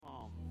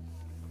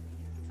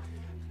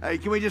Hey,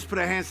 can we just put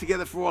our hands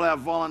together for all our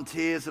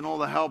volunteers and all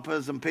the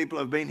helpers and people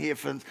who have been here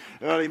from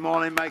early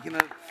morning making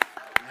it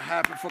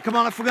happen? Come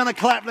on, if we're going to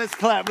clap, let's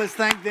clap. Let's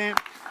thank them.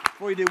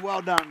 Before you do,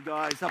 well done,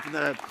 guys, up in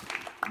the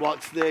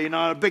blocks there. You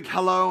know, a big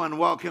hello and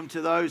welcome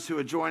to those who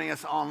are joining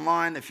us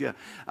online. If you're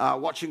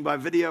watching by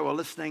video or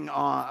listening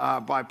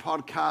by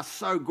podcast,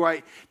 so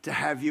great to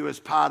have you as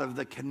part of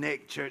the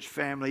Connect Church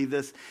family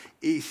this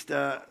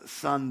Easter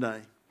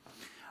Sunday.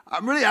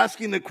 I'm really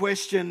asking the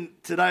question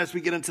today as we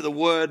get into the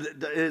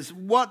Word is,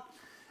 what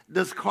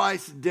does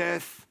Christ's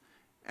death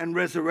and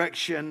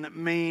resurrection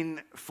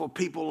mean for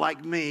people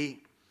like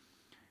me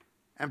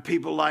and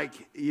people like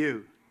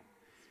you?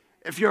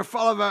 If you're a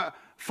follower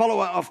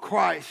of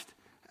Christ,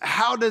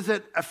 how does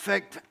it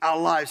affect our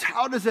lives?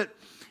 How does it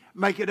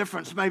make a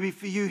difference? Maybe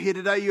for you here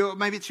today,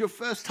 maybe it's your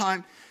first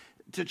time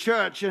to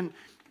church, and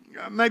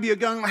maybe you're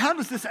going, how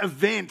does this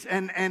event,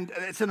 and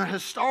it's a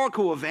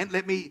historical event,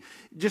 let me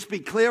just be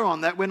clear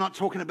on that. We're not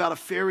talking about a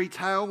fairy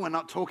tale. We're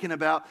not talking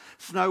about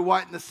Snow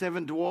White and the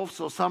Seven Dwarfs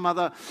or some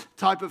other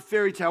type of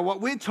fairy tale. What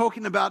we're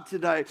talking about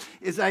today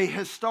is a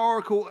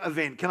historical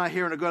event. Can I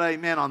hear a good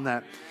amen on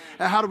that?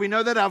 How do we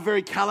know that? Our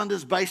very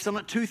calendar's based on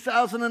it.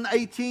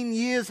 2018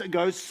 years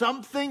ago,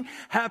 something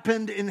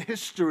happened in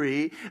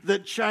history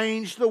that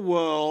changed the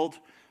world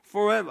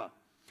forever.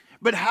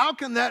 But how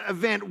can that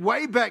event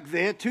way back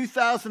there,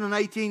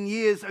 2018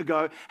 years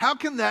ago, how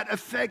can that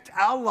affect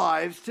our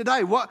lives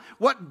today?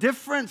 What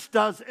difference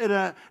does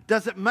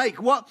it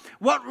make? What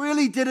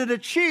really did it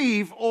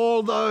achieve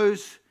all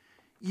those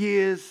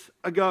years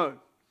ago?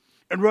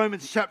 In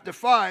Romans chapter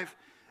 5,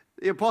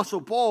 the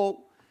Apostle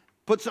Paul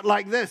puts it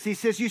like this. He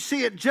says, you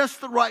see, at just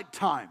the right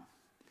time,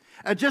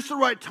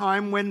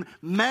 when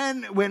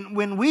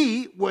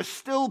we were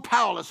still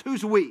powerless.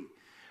 Who's we?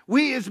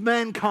 We is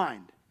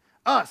mankind.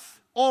 Us.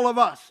 All of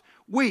us,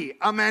 we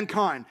are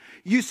mankind.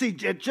 You see,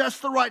 at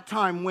just the right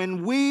time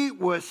when we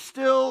were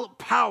still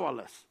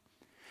powerless.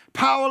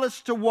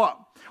 Powerless to what?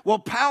 Well,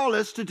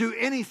 powerless to do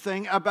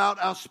anything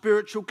about our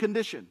spiritual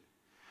condition.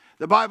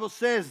 The Bible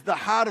says the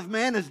heart of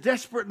man is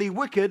desperately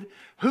wicked.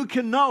 Who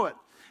can know it?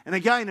 And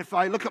again, if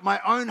I look at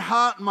my own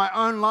heart and my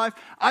own life,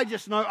 I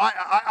just know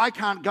I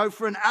can't go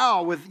for an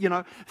hour with,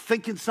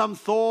 thinking some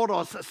thought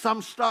or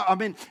some stuff. I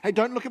mean, hey,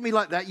 don't look at me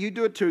like that. You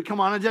do it too. Come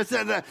on.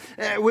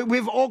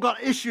 We've all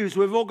got issues.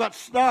 We've all got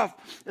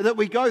stuff that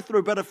we go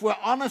through. But if we're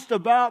honest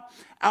about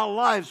our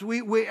lives,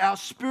 our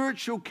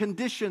spiritual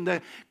condition,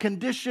 the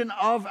condition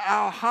of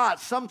our heart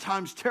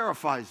sometimes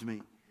terrifies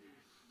me.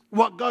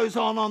 What goes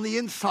on the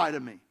inside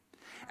of me.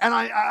 And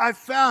I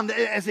found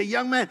as a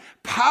young man,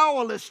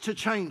 powerless to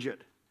change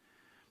it.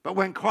 But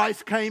when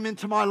Christ came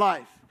into my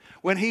life,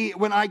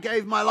 when I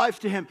gave my life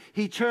to Him,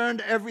 He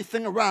turned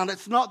everything around.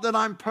 It's not that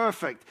I'm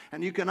perfect,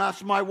 and you can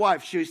ask my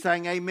wife; she's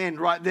saying "Amen"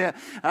 right there.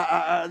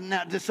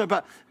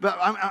 But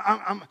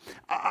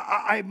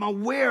I'm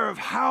aware of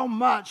how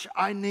much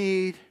I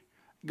need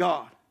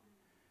God,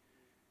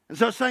 and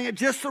so saying at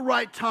just the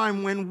right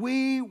time when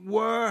we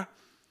were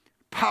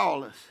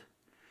powerless,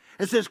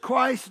 it says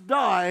Christ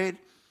died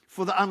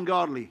for the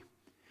ungodly.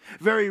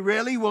 Very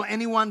rarely will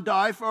anyone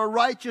die for a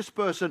righteous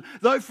person,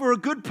 though for a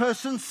good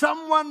person,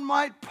 someone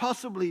might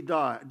possibly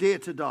dare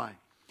to die.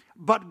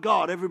 But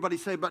God, everybody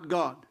say, but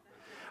God.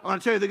 I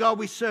want to tell you, the God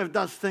we serve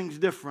does things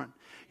different.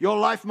 Your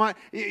life might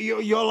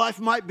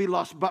be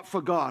lost, but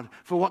for God,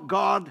 for what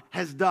God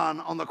has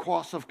done on the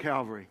cross of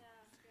Calvary.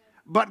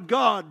 But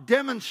God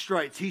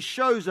demonstrates, He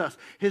shows us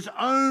His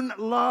own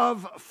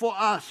love for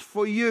us,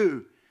 for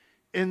you,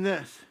 in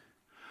this.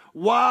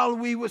 While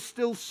we were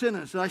still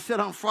sinners. And I said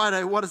on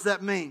Friday, what does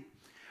that mean?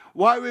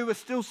 While we were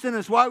still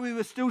sinners, while we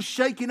were still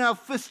shaking our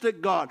fist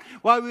at God,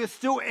 while we were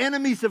still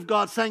enemies of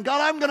God, saying,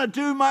 God, I'm going to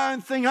do my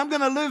own thing. I'm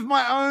going to live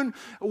my own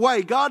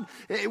way. God,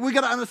 we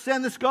got to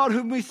understand this God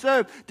whom we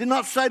serve did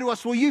not say to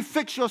us, well, you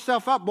fix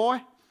yourself up,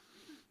 boy.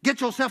 Get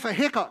yourself a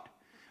haircut.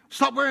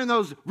 Stop wearing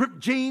those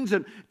ripped jeans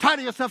and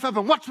tidy yourself up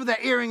and watch with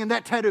that earring and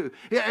that tattoo.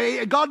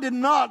 God did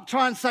not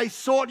try and say,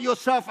 sort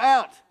yourself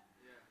out.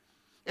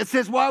 It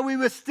says, while we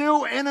were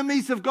still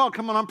enemies of God.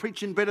 Come on, I'm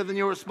preaching better than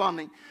you're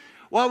responding.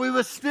 While we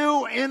were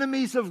still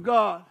enemies of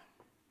God,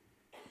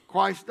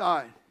 Christ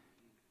died.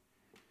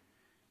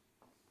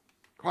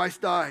 Christ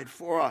died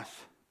for us,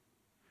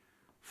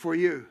 for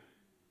you.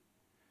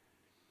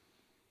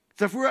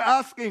 So if we're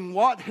asking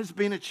what has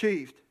been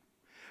achieved,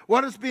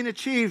 what has been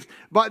achieved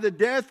by the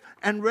death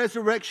and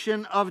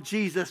resurrection of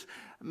Jesus?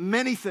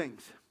 Many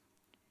things.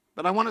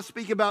 But I want to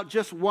speak about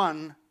just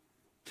one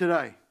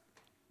today.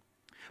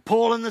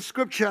 Paul in the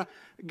scripture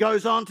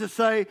goes on to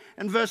say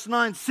in verse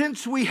 9,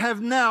 since we have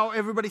now,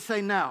 everybody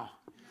say now.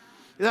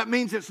 That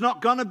means it's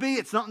not going to be,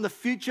 it's not in the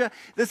future.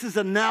 This is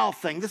a now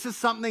thing. This is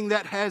something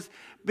that has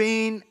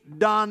been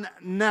done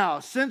now.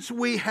 Since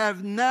we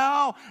have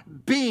now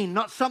been,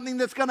 not something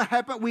that's going to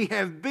happen, we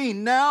have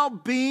now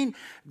been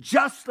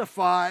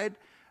justified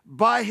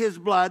by His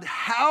blood.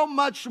 How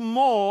much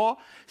more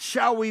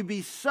shall we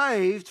be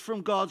saved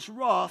from God's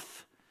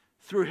wrath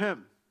through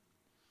Him?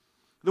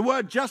 The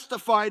word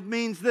justified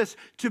means this,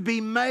 to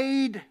be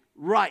made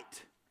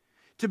right,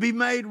 To be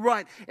made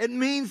right. It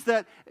means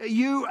that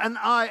you and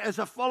I, as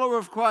a follower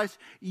of Christ,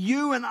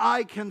 you and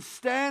I can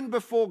stand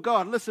before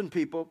God. Listen,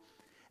 people,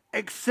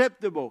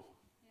 acceptable,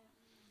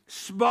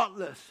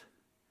 spotless,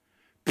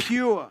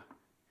 pure,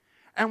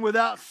 and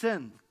without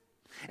sin.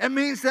 It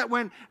means that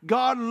when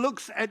God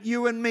looks at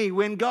you and me,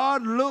 when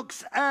God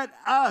looks at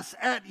us,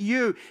 at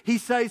you, He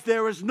says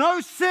there is no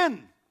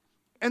sin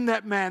in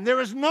that man. There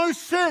is no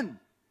sin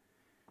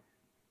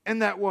in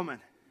that woman.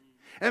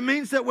 It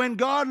means that when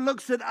God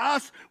looks at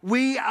us,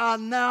 we are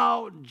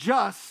now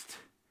just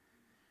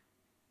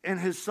in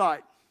His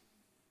sight.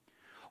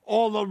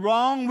 All the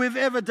wrong we've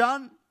ever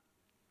done,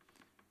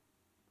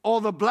 all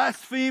the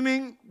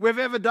blaspheming we've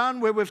ever done,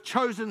 where we've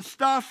chosen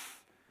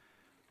stuff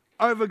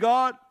over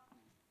God,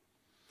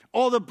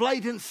 all the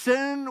blatant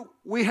sin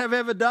we have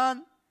ever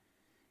done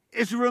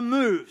is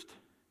removed.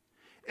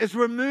 It's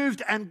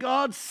removed, and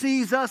God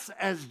sees us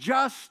as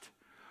just,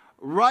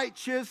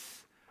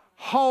 righteous,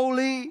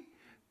 holy,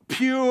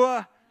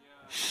 pure,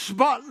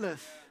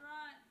 spotless.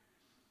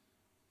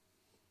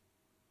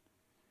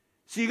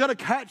 So you got to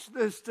catch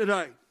this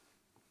today.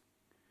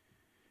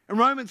 In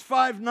Romans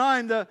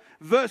 5:9, the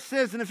verse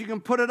says, and if you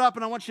can put it up,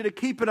 and I want you to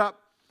keep it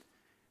up,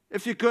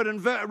 if you could, in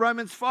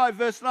Romans 5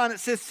 verse 9, it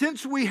says,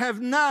 since we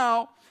have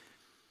now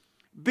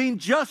been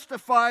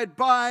justified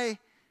by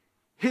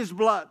His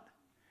blood.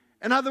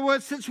 In other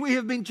words, since we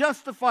have been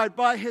justified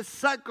by His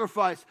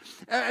sacrifice,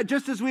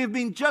 just as we have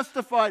been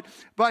justified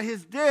by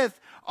His death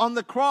on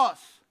the cross.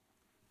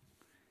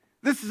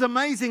 This is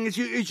amazing as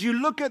you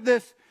look at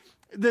this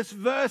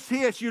verse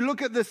here, as you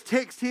look at this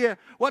text here,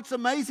 what's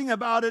amazing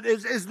about it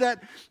is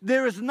that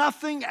there is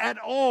nothing at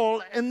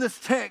all in this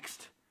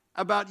text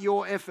about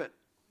your effort.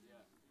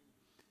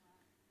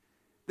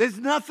 There's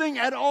nothing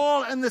at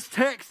all in this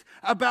text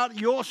about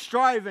your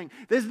striving.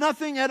 There's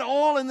nothing at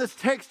all in this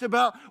text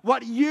about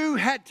what you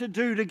had to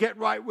do to get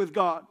right with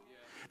God.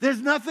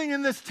 There's nothing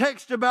in this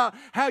text about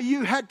how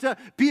you had to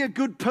be a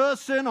good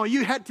person, or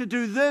you had to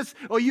do this,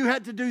 or you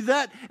had to do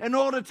that in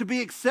order to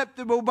be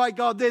acceptable by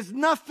God. There's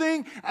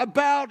nothing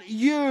about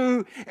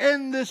you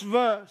in this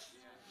verse.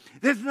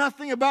 There's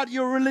nothing about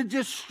your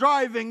religious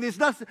striving. There's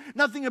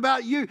nothing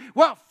about you,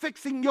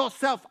 fixing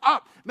yourself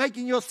up,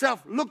 making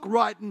yourself look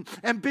right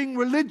and being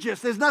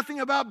religious. There's nothing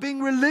about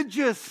being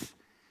religious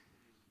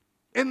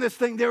in this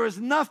thing. There is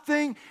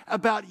nothing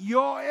about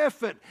your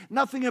effort,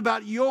 nothing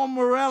about your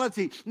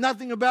morality,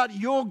 nothing about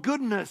your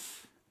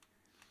goodness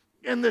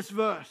in this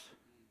verse.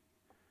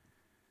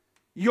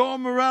 Your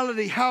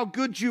morality, how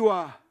good you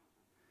are.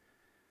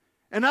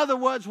 In other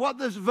words, what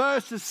this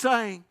verse is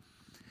saying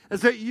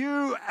is that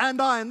you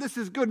and I, and this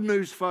is good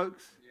news,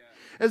 folks,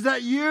 is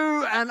that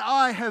you and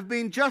I have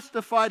been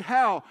justified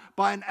how?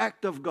 By an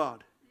act of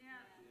God.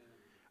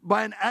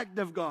 By an act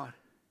of God.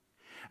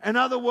 In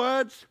other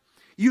words,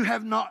 you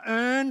have not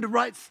earned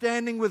right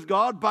standing with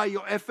God by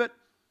your effort.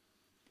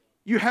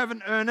 You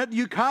haven't earned it.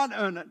 You can't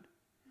earn it.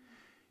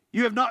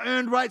 You have not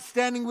earned right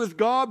standing with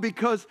God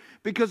because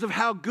of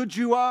how good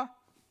you are.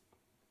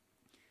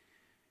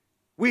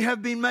 We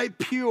have been made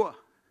pure.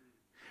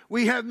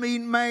 We have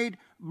been made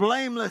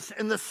blameless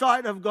in the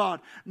sight of God,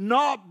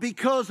 not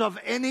because of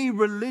any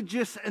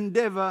religious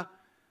endeavor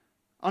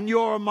on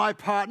your or my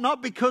part,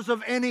 not because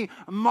of any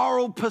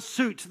moral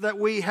pursuit that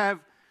we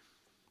have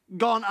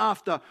gone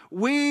after.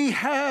 We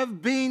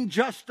have been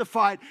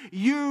justified.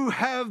 You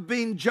have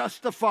been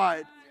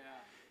justified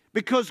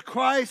because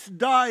Christ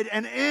died,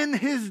 and in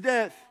His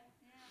death,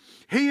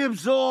 He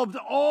absorbed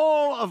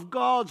all of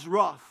God's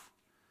wrath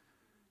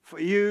for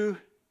you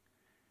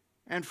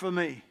and for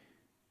me.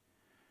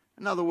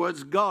 In other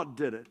words, God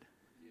did it.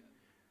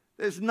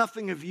 There's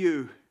nothing of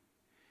you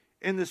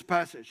in this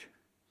passage.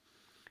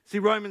 See,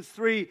 Romans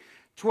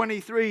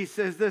 3:23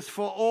 says this,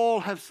 for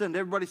all have sinned.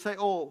 Everybody say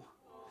all.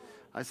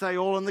 I say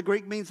all, and the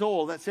Greek means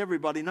all. That's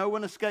everybody. No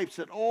one escapes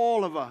it.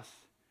 All of us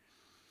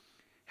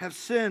have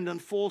sinned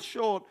and fall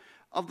short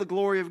of the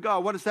glory of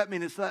God. What does that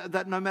mean? It's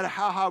that no matter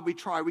how hard we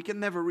try, we can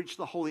never reach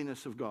the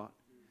holiness of God.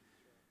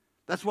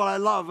 That's what I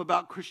love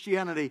about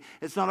Christianity.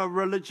 It's not a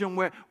religion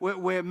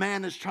where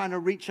man is trying to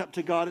reach up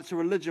to God. It's a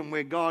religion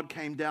where God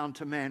came down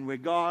to man, where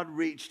God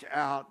reached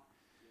out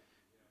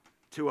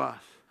to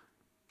us.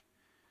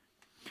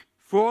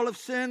 For all have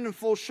sinned and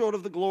fall short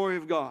of the glory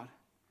of God.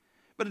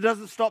 But it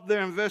doesn't stop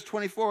there. In verse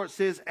 24 it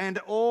says, and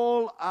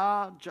all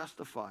are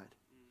justified.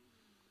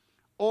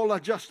 All are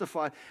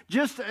justified.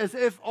 Just as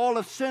if all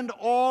have sinned,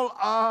 all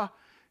are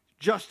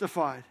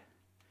justified.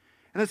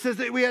 And it says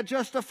that we are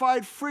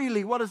justified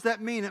freely. What does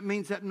that mean? It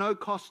means at no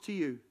cost to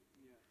you.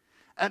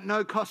 At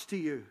no cost to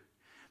you.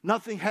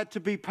 Nothing had to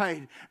be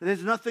paid.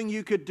 There's nothing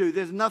you could do.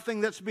 There's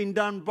nothing that's been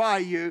done by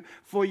you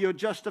for your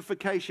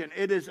justification.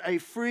 It is a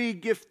free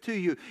gift to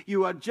you.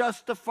 You are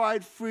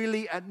justified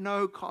freely at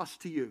no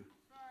cost to you.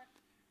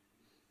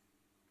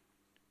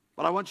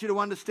 But I want you to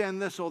understand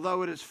this.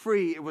 Although it is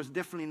free, it was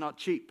definitely not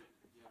cheap.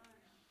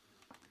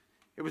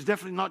 It was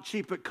definitely not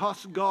cheap. It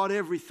cost God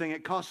everything.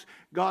 It cost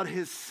God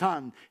His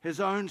Son,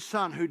 His own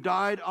Son, who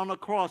died on a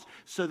cross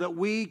so that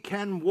we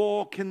can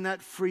walk in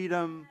that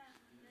freedom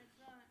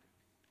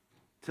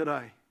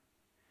today.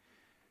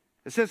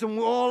 It says, and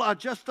we all are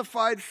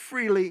justified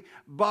freely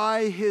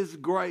by His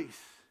grace.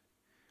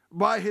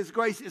 By His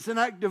grace. It's an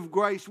act of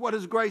grace. What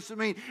does grace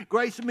mean?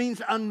 Grace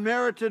means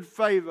unmerited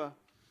favor.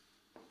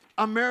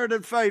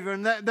 Unmerited favor.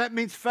 And that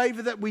means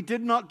favor that we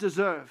did not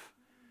deserve.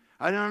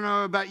 I don't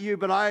know about you,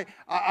 but I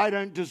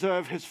don't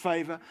deserve His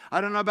favor.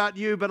 I don't know about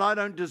you, but I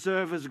don't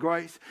deserve His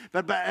grace.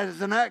 But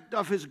as an act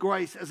of His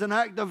grace, as an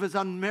act of His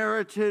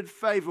unmerited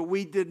favor,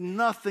 we did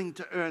nothing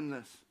to earn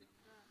this.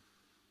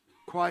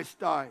 Christ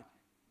died.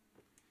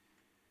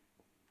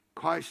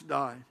 Christ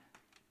died.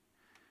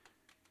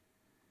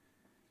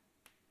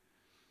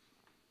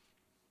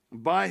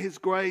 By His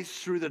grace,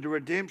 through the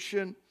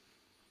redemption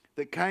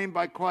that came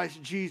by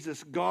Christ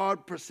Jesus,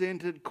 God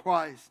presented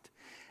Christ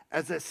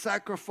as a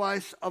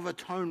sacrifice of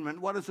atonement.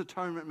 What does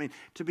atonement mean?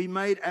 To be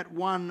made at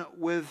one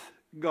with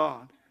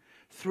God.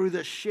 Through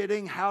the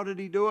shedding, how did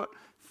He do it?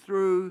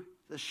 Through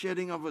the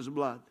shedding of His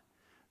blood.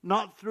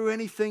 Not through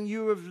anything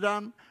you have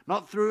done,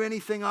 not through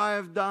anything I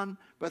have done,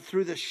 but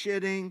through the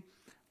shedding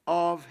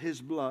of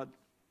His blood.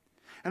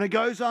 And it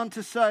goes on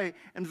to say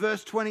in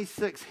verse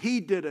 26,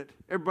 He did it.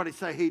 Everybody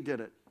say, He did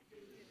it.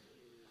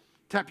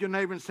 Tap your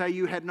neighbor and say,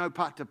 you had no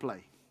part to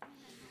play.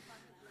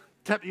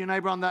 Tap your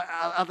neighbor on the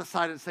other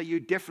side and say, you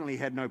definitely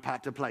had no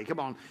part to play. Come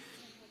on.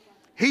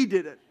 He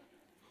did it.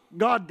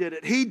 God did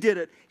it. He did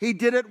it. He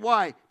did it.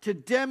 Why? To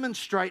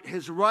demonstrate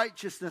His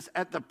righteousness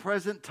at the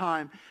present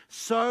time,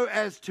 so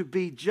as to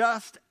be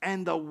just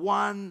and the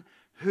one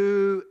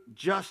who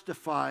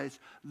justifies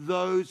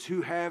those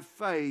who have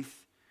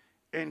faith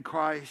in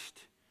Christ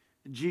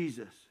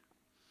Jesus.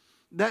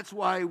 That's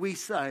why we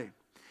say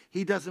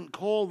He doesn't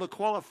call the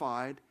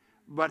qualified,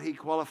 but He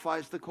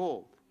qualifies the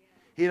called.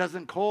 He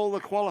doesn't call the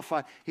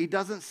qualified. He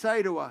doesn't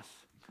say to us,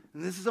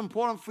 and this is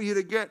important for you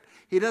to get,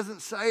 He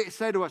doesn't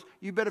say to us,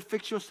 you better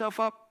fix yourself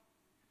up.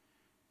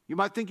 You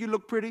might think you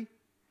look pretty,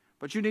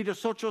 but you need to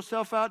sort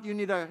yourself out. You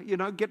need to,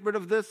 get rid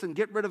of this and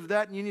get rid of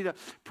that, and you need to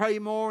pray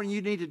more, and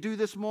you need to do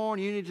this more,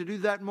 and you need to do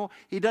that more.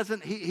 He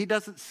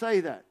doesn't say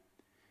that.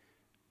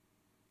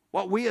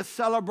 What we are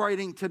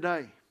celebrating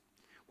today,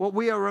 what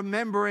we are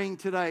remembering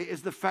today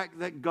is the fact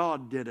that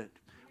God did it.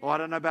 Oh, I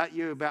don't know about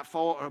you,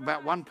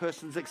 about one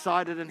person's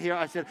excited in here.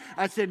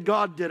 I said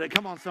God did it.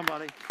 Come on,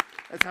 somebody.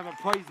 Let's have a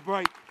praise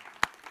break.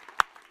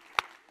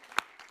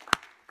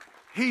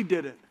 He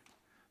did it.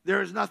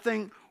 There is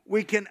nothing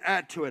we can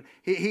add to it.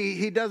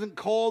 He doesn't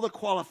call the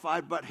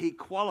qualified, but He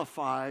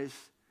qualifies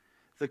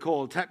the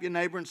called. Tap your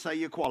neighbor and say,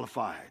 you're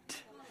qualified.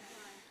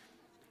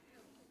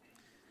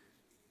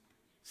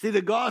 See,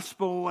 the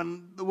gospel,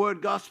 and the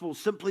word gospel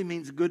simply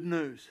means good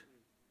news.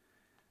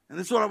 And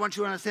this is what I want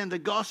you to understand. The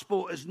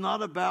gospel is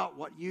not about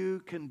what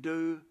you can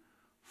do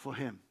for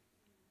Him,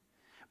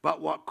 but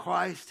what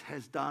Christ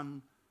has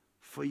done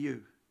for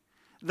you.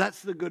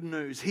 That's the good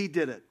news. He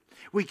did it.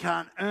 We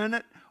can't earn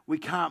it. We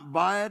can't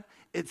buy it.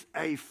 It's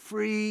a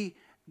free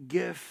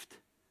gift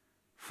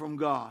from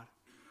God.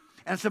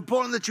 And it's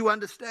important that you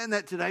understand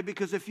that today,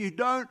 because if you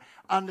don't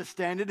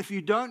understand it, if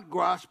you don't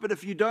grasp it,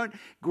 if you don't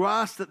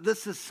grasp that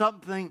this is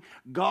something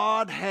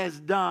God has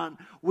done,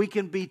 we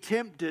can be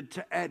tempted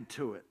to add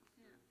to it.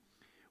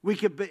 We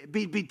could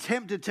be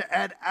tempted to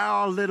add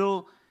our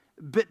little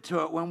bit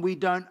to it when we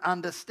don't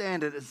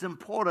understand it. It's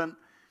important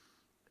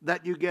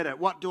that you get it.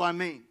 What do I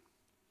mean?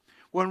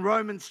 Well, in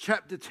Romans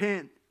chapter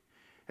 10,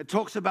 it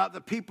talks about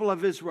the people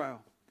of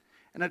Israel.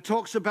 And it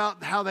talks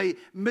about how they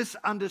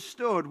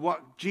misunderstood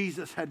what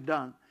Jesus had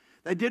done.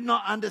 They did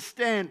not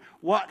understand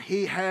what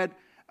He had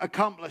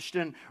accomplished.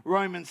 In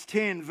Romans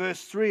 10,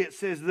 verse 3, it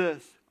says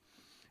this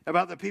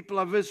about the people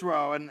of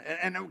Israel, and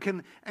it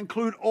can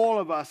include all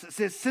of us. It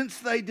says, since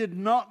they did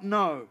not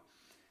know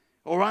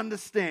or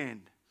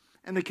understand.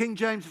 In the King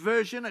James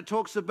Version, it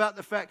talks about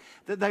the fact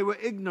that they were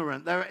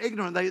ignorant. They were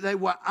ignorant. They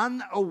were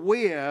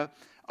unaware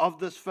of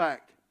this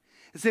fact.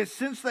 It says,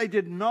 since they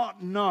did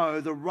not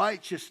know the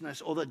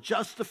righteousness or the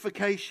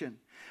justification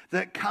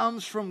that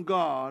comes from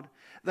God,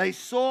 they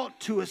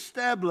sought to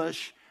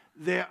establish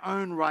their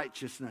own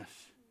righteousness.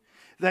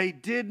 They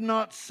did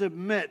not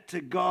submit to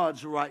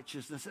God's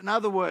righteousness. In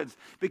other words,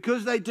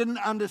 because they didn't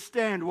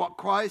understand what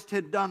Christ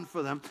had done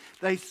for them,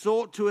 they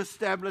sought to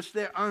establish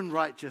their own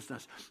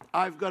righteousness.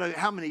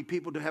 How many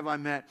people have I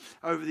met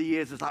over the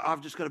years? It's like, I've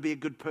just got to be a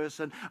good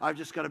person. I've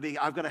got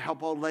to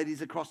help old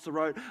ladies across the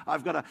road.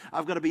 I've got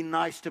to be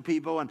nice to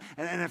people. And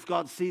if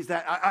God sees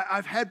that,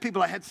 I've had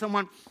people. I had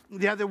someone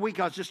the other week.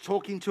 I was just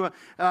talking to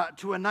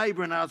a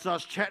neighbor, and I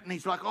was chatting.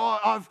 He's like,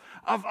 oh,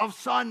 I've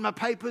signed my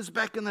papers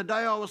back in the day.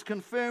 I was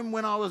confirmed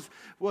when I was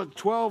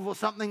 12 or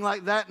something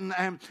like that,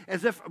 and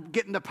as if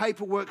getting the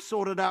paperwork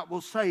sorted out will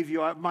save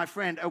you. My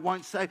friend, it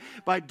won't save.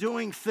 By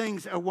doing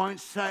things, it won't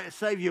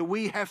save you.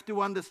 We have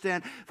to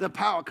understand the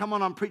power. Come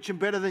on, I'm preaching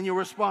better than you're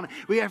responding.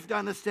 We have to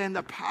understand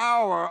the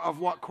power of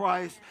what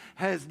Christ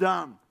has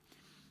done.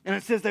 And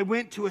it says they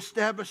went to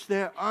establish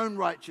their own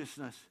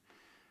righteousness.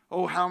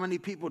 Oh, how many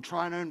people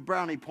try and earn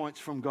brownie points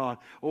from God?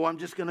 Oh, I'm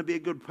just going to be a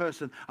good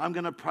person. I'm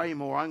going to pray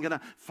more. I'm going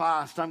to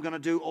fast. I'm going to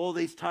do all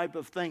these type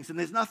of things. And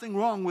there's nothing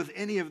wrong with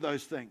any of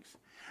those things.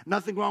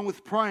 Nothing wrong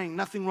with praying,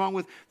 nothing wrong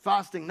with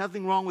fasting,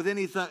 nothing wrong with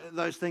any of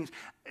those things,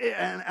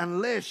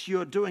 unless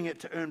you're doing it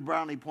to earn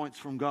brownie points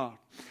from God.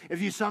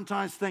 If you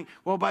sometimes think,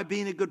 well, by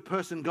being a good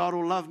person, God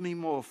will love me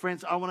more.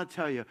 Friends, I want to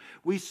tell you,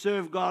 we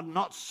serve God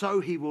not so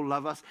He will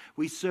love us.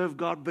 We serve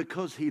God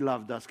because He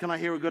loved us. Can I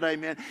hear a good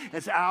amen?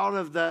 It's out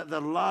of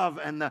the love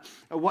and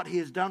what He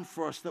has done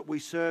for us that we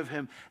serve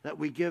Him, that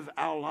we give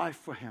our life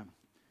for Him.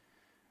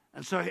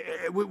 And so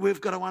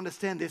we've got to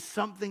understand there's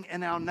something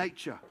in our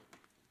nature.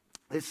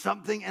 There's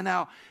something in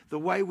the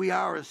way we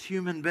are as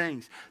human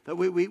beings that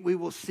we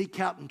will seek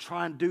out and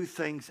try and do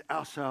things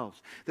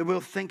ourselves. That we'll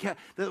think,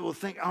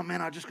 oh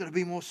man, I just got to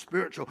be more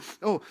spiritual.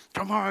 Oh,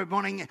 tomorrow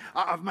morning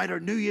I've made a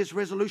New Year's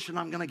resolution.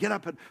 I'm going to get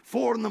up at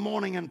 4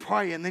 a.m. and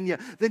pray, and then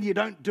you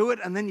don't do it,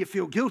 and then you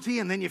feel guilty,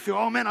 and then you feel,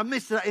 oh man, I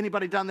missed it.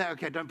 Anybody done that?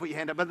 Okay, don't put your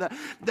hand up. But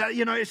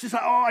it's just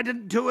like, oh, I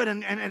didn't do it,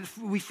 and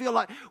we feel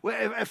like,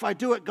 well, if I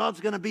do it, God's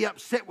going to be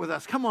upset with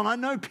us. Come on, I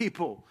know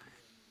people.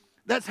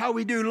 That's how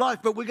we do life,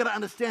 but we've got to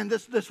understand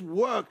this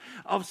work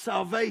of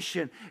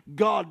salvation.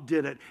 God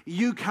did it.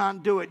 You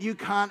can't do it. You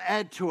can't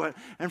add to it.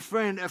 And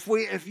friend,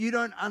 if you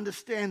don't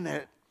understand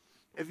that,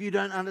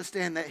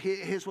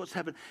 here's what's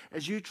happened.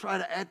 As you try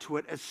to add to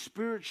it, as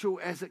spiritual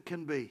as it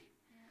can be,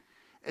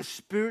 as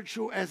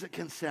spiritual as it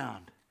can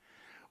sound,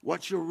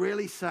 what you're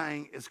really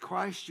saying is,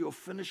 Christ, your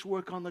finished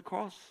work on the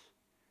cross,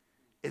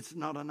 it's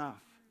not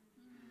enough.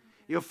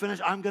 You're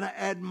finished. I'm going to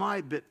add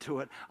my bit to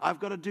it. I've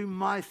got to do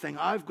my thing.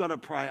 I've got to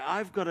pray.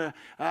 I've got to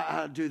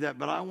do that.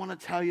 But I want to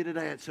tell you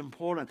today, it's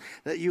important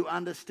that you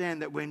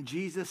understand that when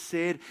Jesus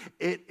said,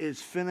 it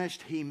is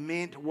finished, He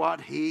meant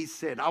what He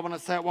said. I want to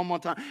say it one more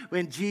time.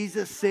 When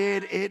Jesus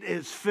said, it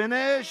is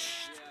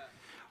finished.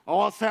 Oh,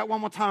 I'll say it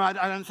one more time.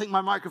 I don't think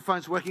my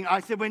microphone's working. I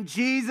said, when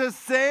Jesus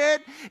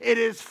said, it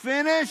is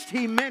finished,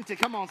 He meant it.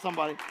 Come on,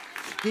 somebody.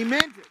 He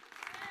meant it.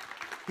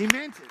 He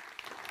meant it.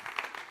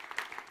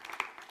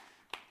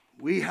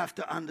 We have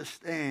to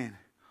understand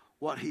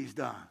what He's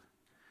done.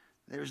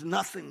 There's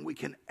nothing we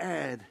can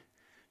add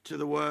to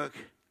the work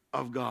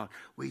of God.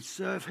 We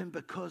serve Him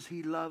because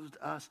He loved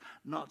us,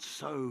 not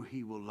so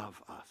He will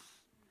love us.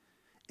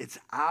 It's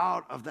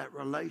out of that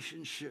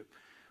relationship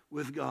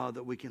with God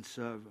that we can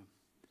serve Him.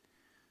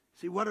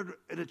 See, what did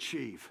it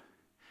achieve?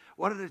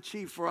 What did it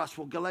achieve for us?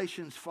 Well,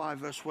 Galatians 5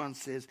 verse 1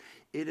 says,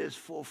 it is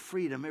for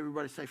freedom.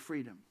 Everybody say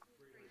freedom.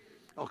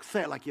 Oh,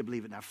 say it like you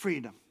believe it now.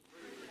 Freedom.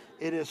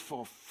 It is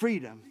for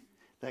freedom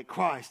that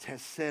Christ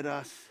has set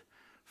us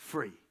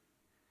free.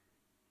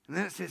 And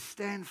then it says,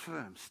 stand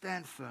firm,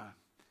 stand firm.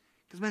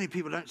 Because many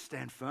people don't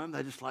stand firm.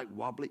 They're just like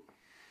wobbly.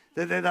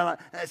 They're like,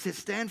 it says,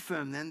 stand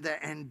firm then,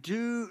 and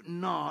do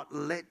not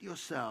let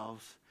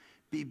yourselves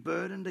be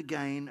burdened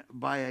again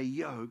by a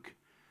yoke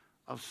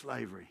of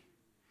slavery.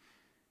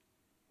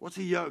 What's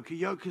a yoke? A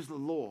yoke is the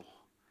law.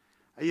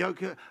 A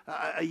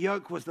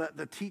yoke was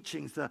the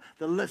teachings, the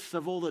lists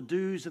of all the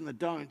do's and the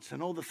don'ts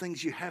and all the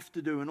things you have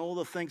to do and all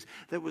the things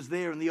that was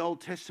there in the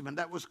Old Testament.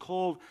 That was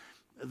called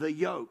the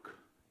yoke.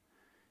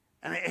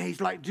 And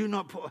he's like,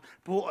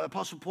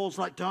 Apostle Paul's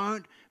like,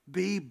 don't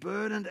be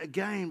burdened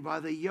again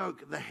by the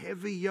yoke, the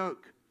heavy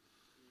yoke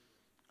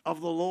of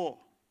the law.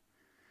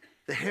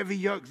 The heavy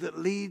yoke that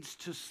leads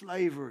to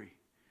slavery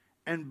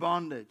and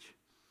bondage.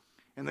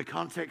 In the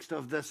context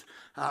of this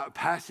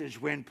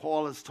passage, when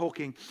Paul is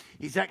talking,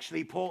 he's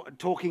actually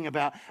talking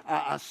about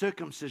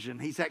circumcision.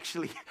 He's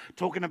actually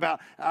talking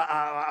about,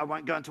 I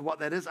won't go into what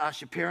that is,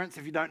 ask your parents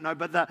if you don't know,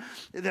 but the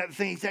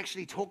thing, he's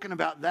actually talking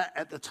about that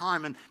at the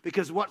time. And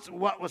because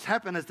what was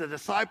happening is the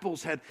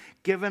disciples had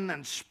given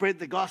and spread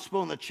the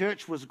gospel, and the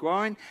church was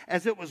growing.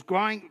 As it was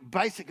growing,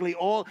 basically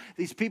all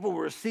these people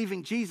were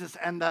receiving Jesus,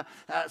 and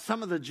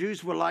some of the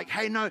Jews were like,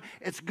 hey, no,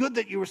 it's good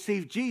that you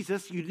receive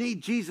Jesus. You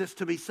need Jesus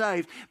to be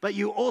saved, but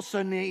you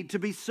also need to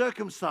be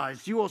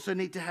circumcised. You also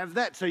need to have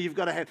that. So you've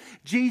got to have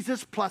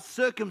Jesus plus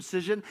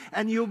circumcision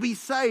and you'll be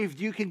saved.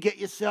 You can get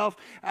yourself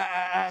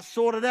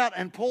sorted out.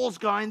 And Paul's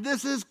going,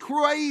 this is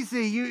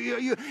crazy.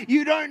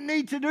 You don't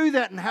need to do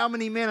that. And how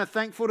many men are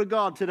thankful to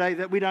God today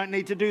that we don't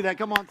need to do that?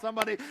 Come on,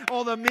 somebody.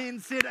 All the men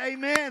said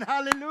amen.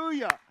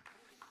 Hallelujah.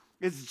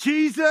 It's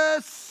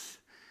Jesus.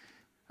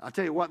 I'll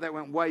tell you what, that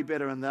went way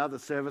better in the other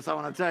service. I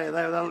want to tell you,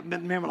 the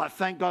men were like,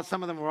 thank God.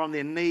 Some of them were on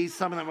their knees.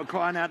 Some of them were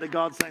crying out to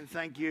God saying,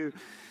 thank you,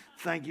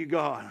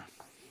 God.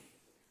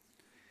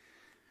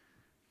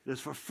 It is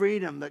for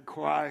freedom that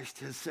Christ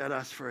has set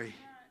us free.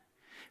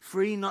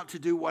 Free not to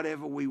do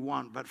whatever we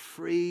want, but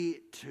free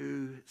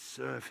to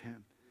serve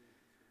Him.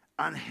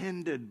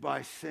 Unhindered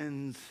by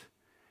sin's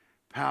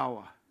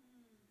power.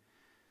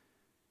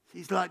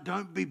 He's like,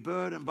 don't be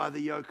burdened by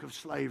the yoke of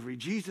slavery.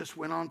 Jesus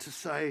went on to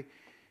say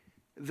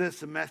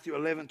this in Matthew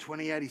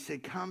 11:28. He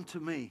said, come to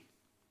me,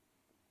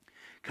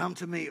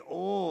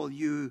 all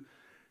you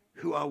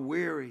who are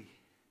weary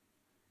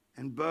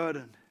and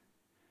burdened,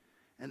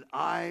 and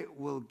I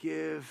will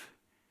give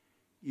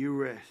you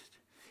rest.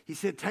 He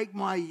said, take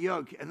my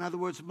yoke, in other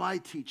words, my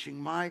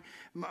teaching,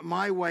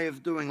 my way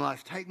of doing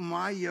life. Take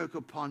my yoke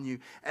upon you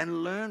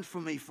and learn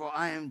from me, for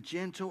I am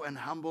gentle and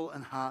humble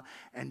in heart,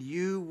 and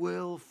you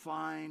will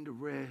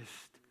find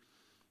rest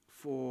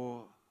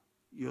for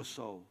your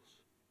souls.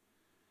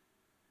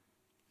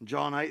 In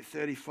John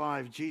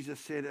 8:35, Jesus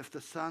said, if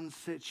the Son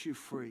sets you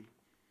free,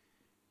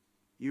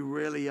 you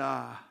really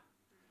are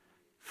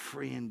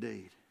free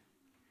indeed.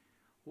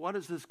 What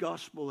has this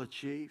gospel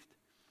achieved?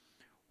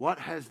 What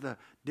has the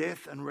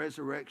death and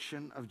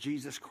resurrection of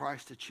Jesus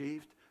Christ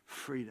achieved?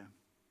 Freedom.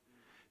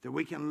 That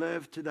we can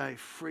live today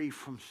free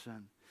from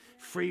sin,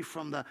 free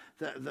from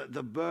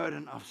the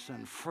burden of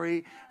sin,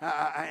 free,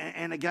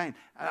 and again,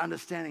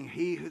 understanding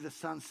he who the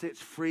Son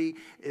sets free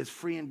is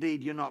free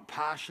indeed. You're not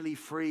partially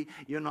free.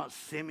 You're not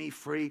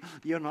semi-free.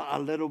 You're not a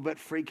little bit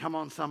free. Come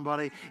on,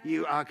 somebody.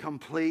 You are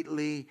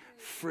completely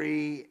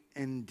free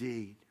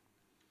indeed.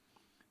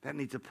 That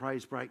needs a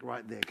praise break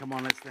right there. Come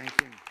on, let's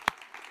thank him.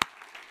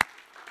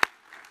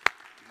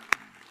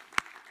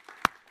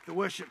 The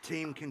worship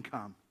team can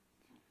come.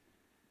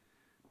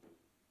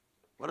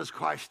 What has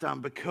Christ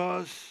done?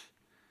 Because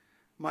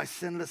my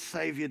sinless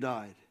Savior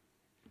died,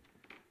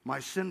 my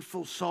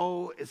sinful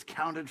soul is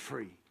counted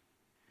free.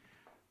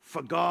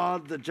 For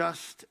God the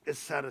just is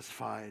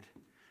satisfied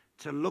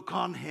to look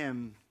on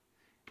him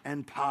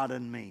and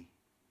pardon me.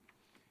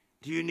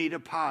 Do you need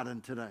a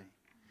pardon today?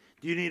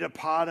 Do you need a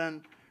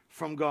pardon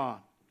from God?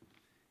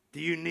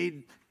 Do you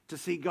need to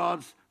see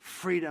God's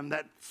freedom,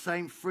 that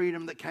same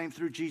freedom that came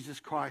through Jesus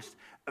Christ,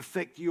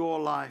 affect your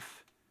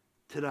life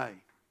today?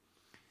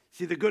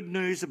 See, the good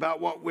news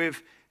about what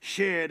we've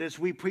shared is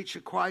we preach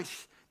a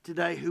Christ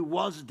today who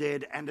was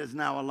dead and is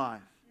now alive.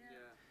 Yeah.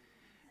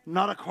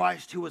 Not a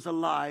Christ who was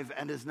alive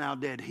and is now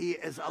dead. He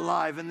is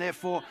alive and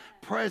therefore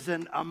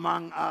present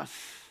among us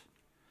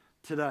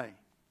today.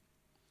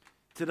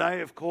 Today,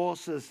 of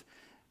course, is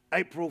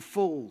April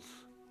Fool's.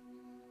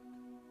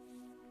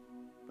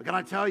 But can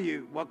I tell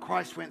you, what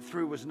Christ went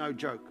through was no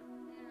joke.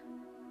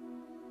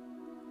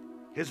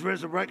 His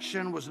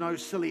resurrection was no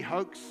silly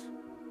hoax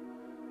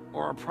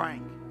or a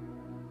prank.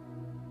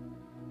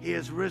 He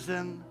has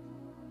risen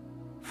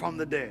from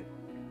the dead.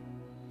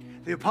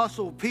 The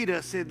Apostle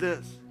Peter said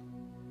this.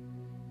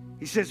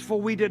 He says,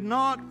 for we did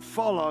not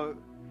follow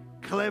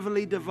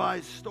cleverly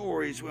devised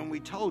stories when we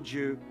told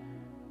you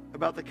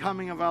about the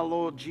coming of our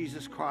Lord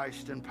Jesus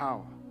Christ in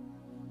power.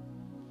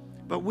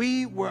 But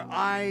we were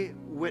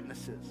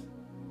eyewitnesses.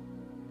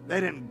 They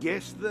didn't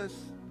guess this.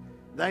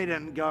 They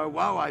didn't go,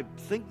 wow, I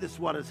think this is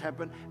what has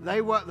happened.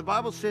 The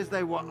Bible says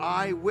they were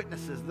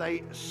eyewitnesses.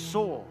 They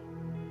saw.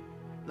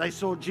 They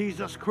saw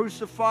Jesus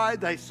crucified.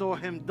 They saw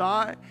him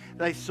die.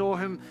 They saw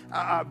him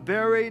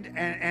buried.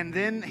 And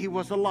then he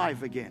was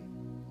alive again.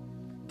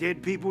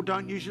 Dead people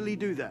don't usually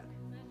do that.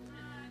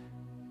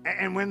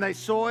 And when they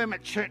saw him,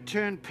 it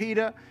turned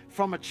Peter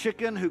from a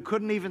chicken who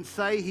couldn't even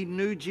say he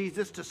knew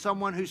Jesus to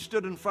someone who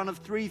stood in front of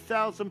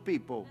 3,000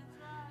 people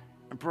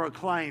and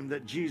proclaimed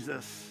that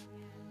Jesus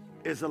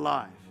is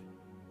alive.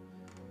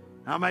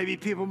 Now maybe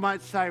people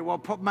might say,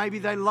 well, maybe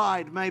they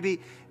lied. Maybe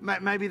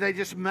they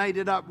just made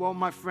it up. Well,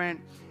 my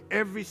friend,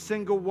 every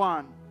single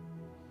one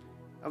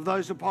of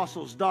those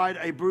apostles died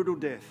a brutal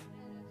death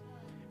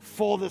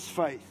for this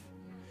faith,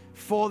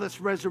 for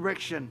this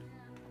resurrection.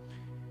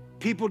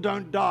 People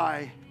don't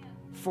die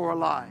for a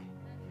lie.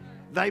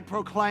 They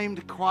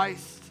proclaimed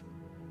Christ's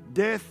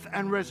death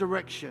and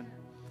resurrection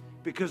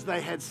because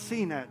they had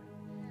seen it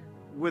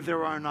with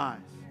their own eyes.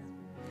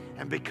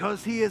 And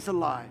because he is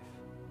alive,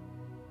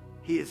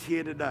 he is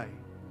here today.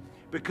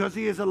 Because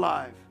he is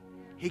alive,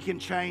 he can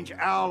change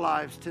our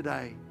lives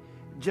today,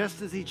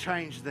 just as he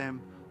changed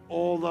them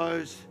all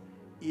those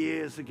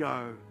years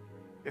ago,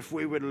 if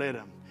we would let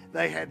him.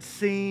 They had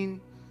seen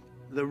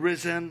the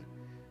risen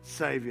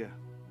Savior.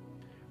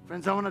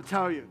 Friends, I want to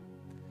tell you,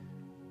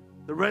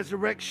 the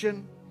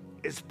resurrection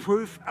is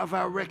proof of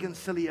our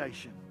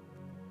reconciliation.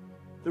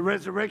 The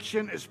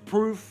resurrection is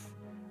proof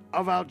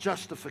of our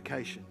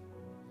justification.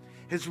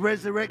 His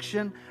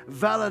resurrection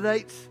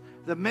validates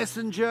the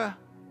messenger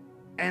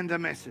and the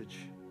message.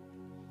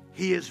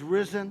 He is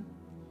risen,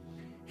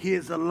 he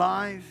is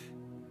alive,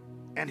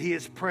 and he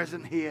is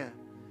present here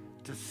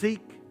to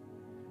seek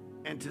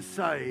and to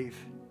save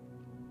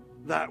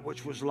that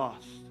which was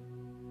lost.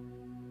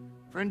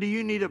 Friend, do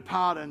you need a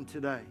pardon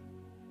today?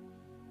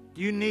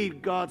 Do you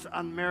need God's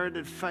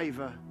unmerited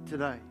favor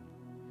today?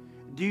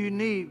 Do you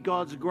need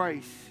God's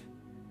grace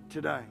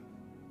today?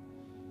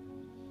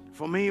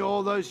 For me,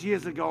 all those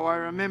years ago, I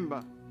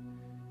remember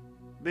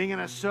being in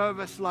a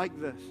service like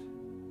this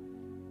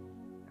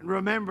and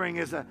remembering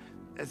as a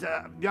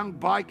young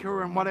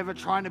biker and whatever,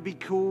 trying to be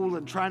cool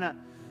and trying to,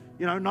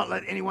 not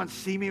let anyone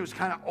see me. It was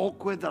kind of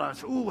awkward that I was,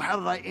 how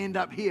did I end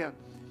up here?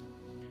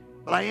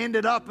 But I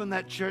ended up in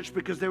that church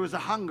because there was a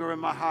hunger in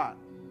my heart.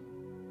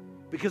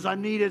 Because I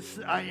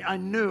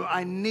knew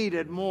I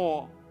needed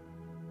more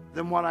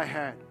than what I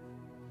had.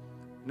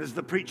 And as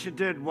the preacher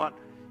did, what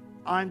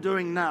I'm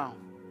doing now,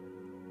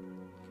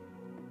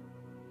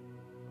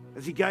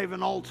 as he gave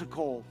an altar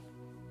call.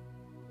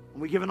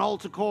 And we give an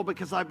altar call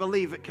because I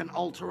believe it can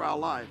alter our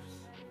lives.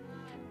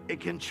 It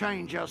can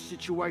change our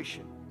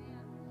situation.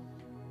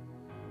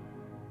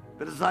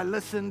 But as I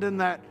listened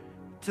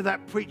to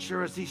that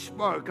preacher as he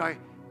spoke, I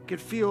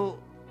could feel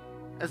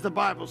as the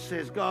Bible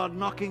says, God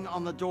knocking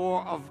on the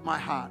door of my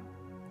heart,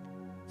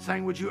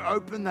 saying, would you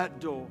open that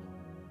door?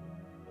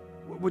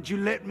 Would you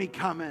let me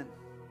come in?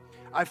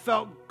 I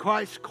felt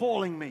Christ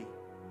calling me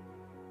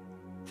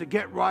to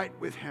get right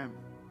with him.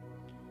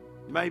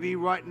 Maybe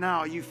right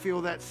now you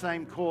feel that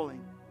same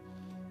calling.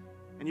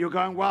 And you're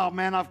going, wow,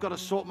 man, I've got to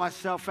sort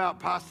myself out.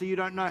 Pastor, you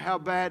don't know how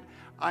bad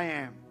I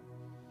am.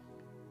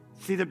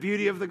 See, the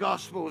beauty of the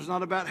gospel is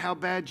not about how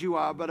bad you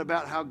are, but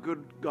about how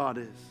good God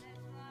is.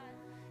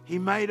 He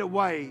made a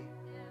way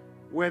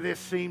where there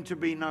seemed to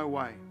be no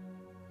way.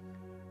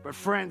 But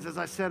friends, as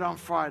I said on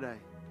Friday,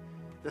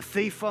 the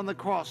thief on the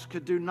cross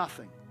could do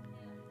nothing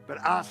but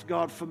ask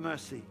God for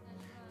mercy.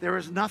 There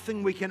is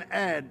nothing we can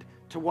add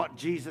to what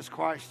Jesus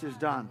Christ has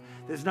done.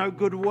 There's no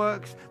good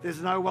works. There's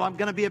no, well, I'm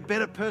going to be a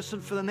better person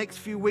for the next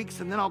few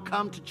weeks and then I'll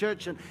come to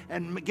church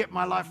and get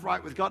my life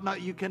right with God. No,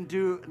 you can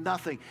do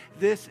nothing.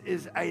 This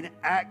is an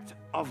act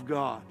of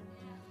God.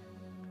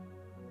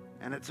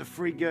 And it's a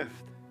free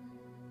gift.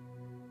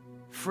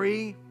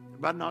 Free,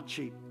 but not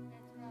cheap.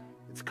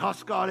 It's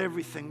cost God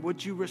everything.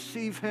 Would you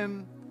receive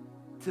him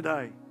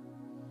today?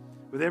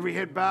 With every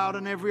head bowed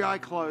and every eye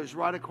closed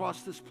right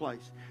across this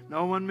place.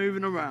 No one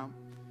moving around.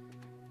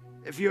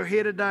 If you're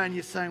here today and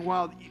you're saying,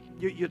 well,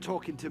 you're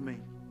talking to me.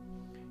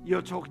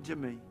 You're talking to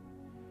me.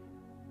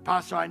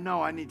 Pastor, I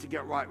know I need to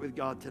get right with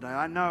God today.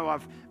 I know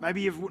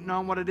maybe you've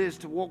known what it is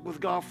to walk with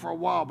God for a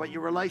while, but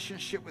your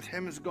relationship with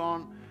him has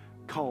gone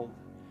cold.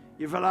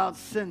 You've allowed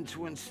sin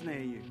to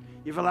ensnare you.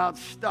 You've allowed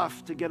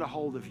stuff to get a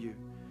hold of you.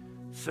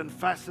 Sin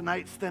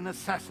fascinates, then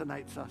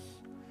assassinates us.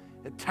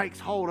 It takes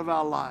hold of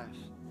our lives.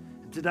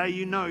 And today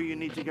you know you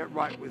need to get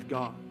right with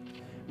God.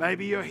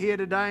 Maybe you're here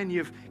today and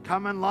you've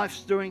come and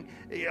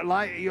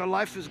your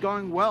life is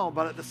going well,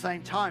 but at the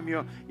same time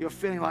you're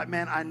feeling like,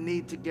 man, I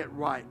need to get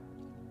right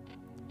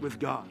with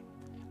God.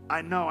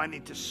 I know I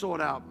need to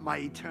sort out my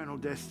eternal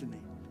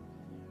destiny.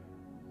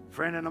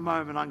 Friend, in a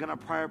moment I'm going to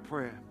pray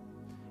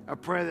a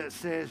prayer that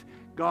says,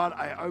 God,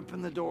 I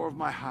open the door of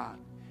my heart.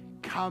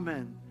 Come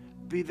in,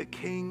 be the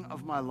king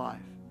of my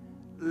life.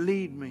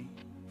 Lead me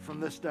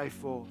from this day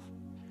forth.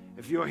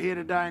 If you're here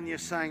today and you're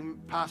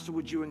saying, Pastor,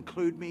 would you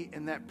include me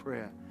in that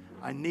prayer?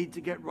 I need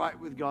to get right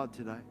with God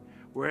today.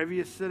 Wherever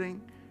you're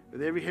sitting,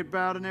 with every head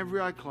bowed and every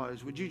eye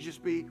closed, would you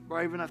just be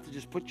brave enough to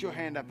just put your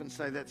hand up and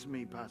say, that's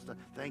me, Pastor.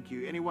 Thank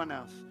you. Anyone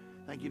else?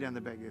 Thank you down the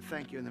back there.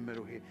 Thank you in the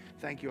middle here.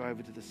 Thank you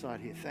over to the side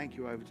here. Thank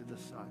you over to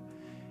this side.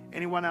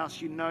 Anyone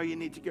else, you know you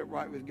need to get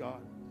right with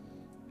God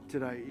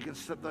today. You can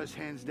slip those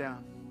hands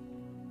down.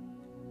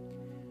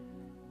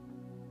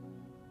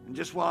 And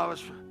just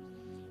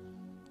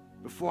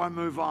before I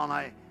move on,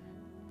 I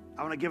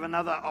want to give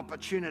another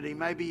opportunity.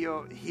 Maybe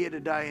you're here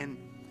today and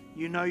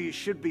you know you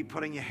should be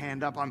putting your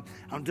hand up.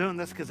 I'm doing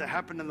this because it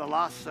happened in the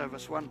last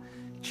service. One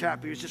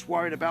chap, he was just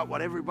worried about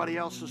what everybody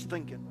else was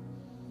thinking.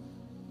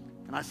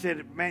 And I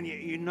said, man,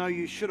 you know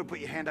you should have put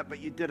your hand up, but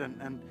you didn't.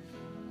 And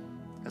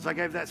as I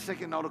gave that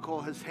second altar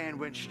call, his hand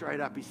went straight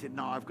up. He said,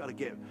 no, I've got to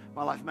get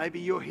my life. Maybe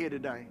you're here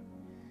today.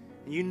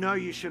 And you know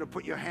you should have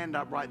put your hand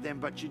up right then,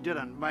 but you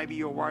didn't. Maybe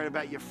you're worried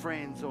about your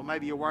friends, or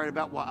maybe you're worried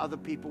about what other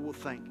people will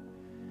think.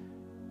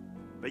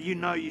 But you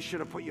know you should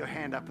have put your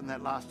hand up in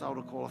that last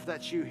altar call. If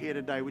that's you here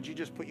today, would you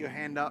just put your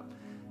hand up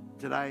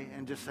today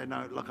and just say,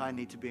 no, look, I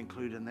need to be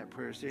included in that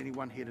prayer. Is there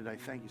anyone here today?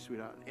 Thank you,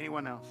 sweetheart.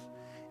 Anyone else?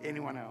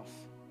 Anyone else?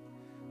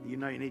 You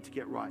know you need to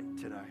get right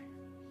today.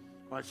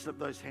 Right, slip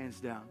those hands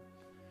down.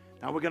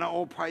 Now we're going to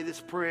all pray this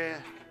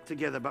prayer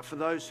together, but for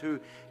those who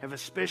have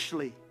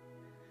especially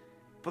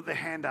put their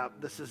hand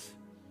up, this is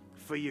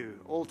for you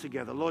all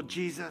together. Lord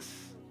Jesus,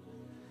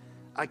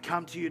 I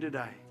come to you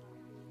today,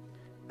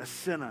 a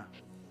sinner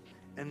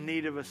in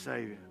need of a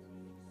Savior.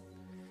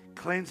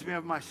 Cleanse me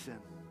of my sin.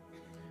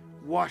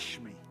 Wash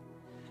me.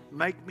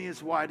 Make me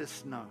as white as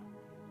snow.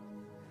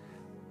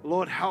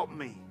 Lord, help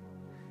me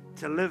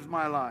to live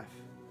my life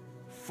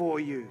for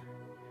you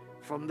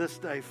from this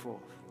day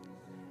forth.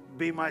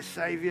 Be my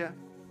Savior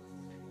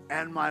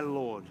and my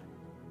Lord.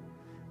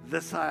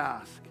 This I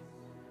ask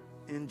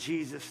in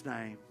Jesus'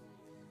 name.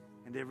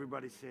 And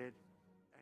everybody said,